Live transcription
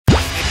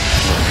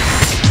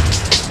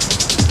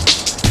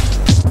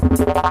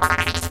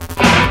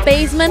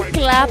Basement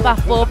Club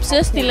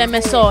απόψε στη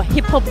Λεμεσό.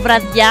 Hip hop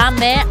βραδιά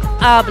με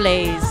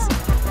Ablaze.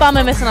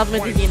 Πάμε μέσα να δούμε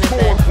τι γίνεται.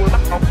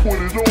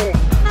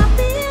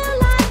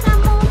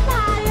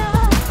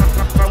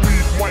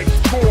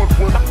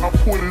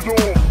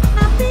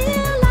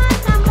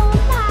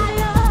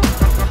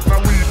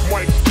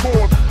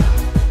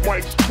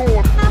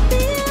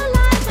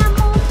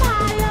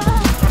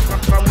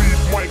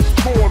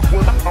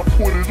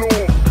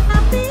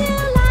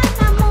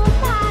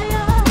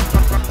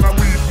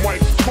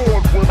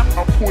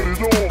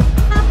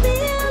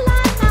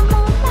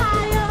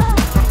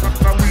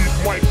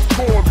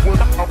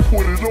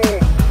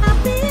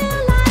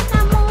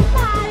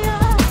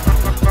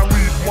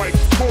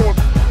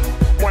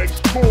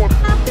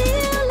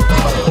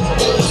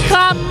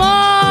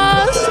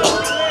 Χαμός!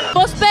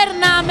 Πώς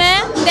περνάμε?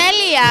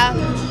 Τέλεια!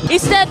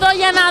 Είστε εδώ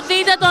για να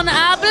δείτε τον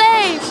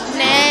Ablaze?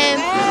 Ναι!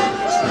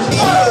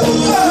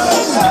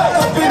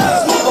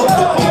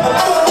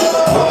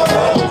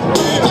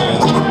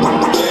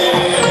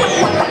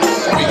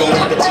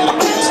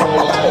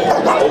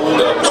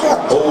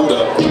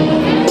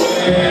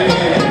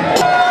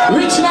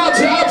 Reaching out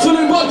to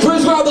absolute what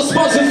charisma are the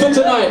sponsors for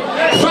tonight.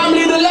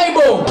 Family the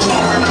label.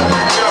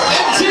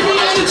 MTV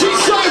Energy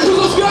Cycles,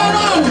 what's going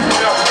on?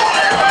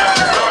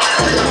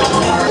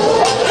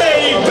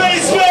 Hey,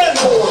 basement!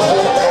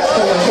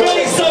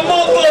 Make some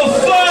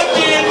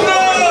motherfucking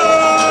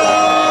noise!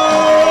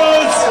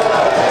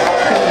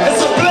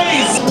 It's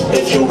Ablaze!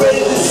 If you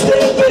ready to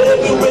stay, better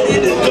be ready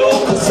to go.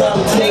 Cause I'm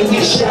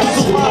taking shots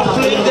of my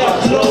flame that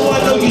flow. I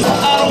know you,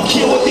 I don't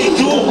care what they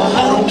do.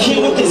 I don't care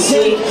what they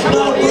say.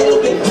 Not a little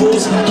bit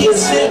bruised. Get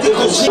scared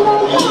because shit.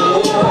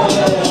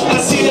 I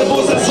see the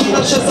boys, I see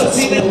the shots, I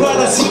see them run,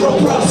 I see no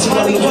props.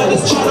 Money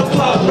fighters trying to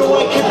pop, no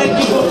one can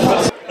give a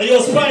props. Hey, yo,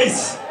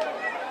 Spice!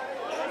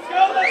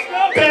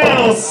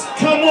 Bounce,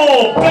 come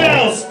on,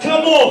 bounce,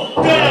 come on,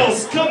 bounce,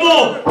 come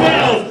on,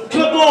 bounce,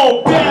 come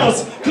on, bounce,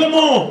 come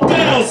on,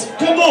 bounce,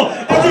 come on,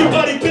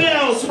 everybody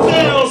bounce,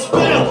 bounce,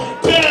 bounce,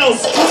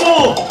 bounce, come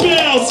on,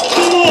 bounce,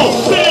 come on,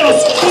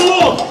 bounce, come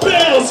on,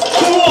 bounce,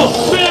 come on,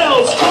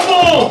 bounce, come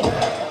on,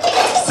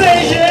 say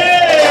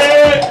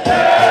yeah,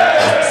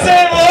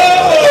 say oh,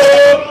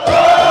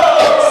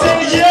 say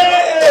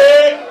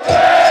yeah,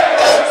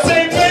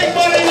 say make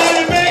money,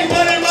 money, make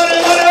money, money,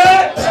 money.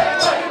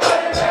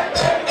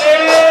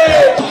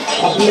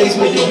 Ablaze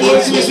make the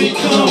words make me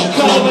come,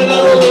 and I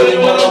don't really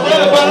wanna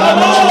rap, but I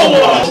know.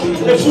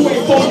 If you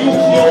ain't for you,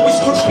 you always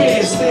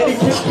prepare, steady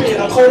prepare.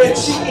 I call that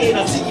cheating, I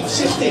see you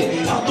shifting.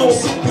 I don't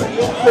see pretty,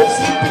 your clothes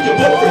sleeping, your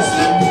boyfriend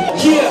sleeping.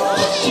 Yeah,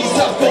 she's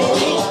up for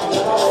me,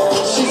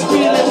 she's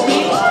feeling me.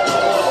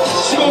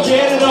 She gon'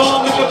 get it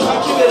on, make her pop,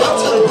 give it up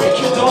till the break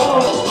of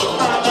dawn.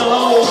 I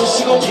know,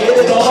 she gon' get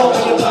it on,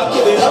 make her pop,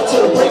 give it up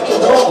till the break of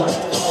dawn.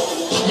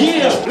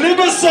 Yeah,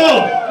 Limassol,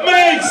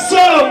 make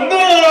some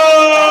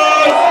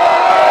noise!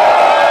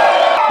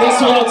 That's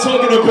what I'm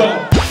talking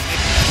about.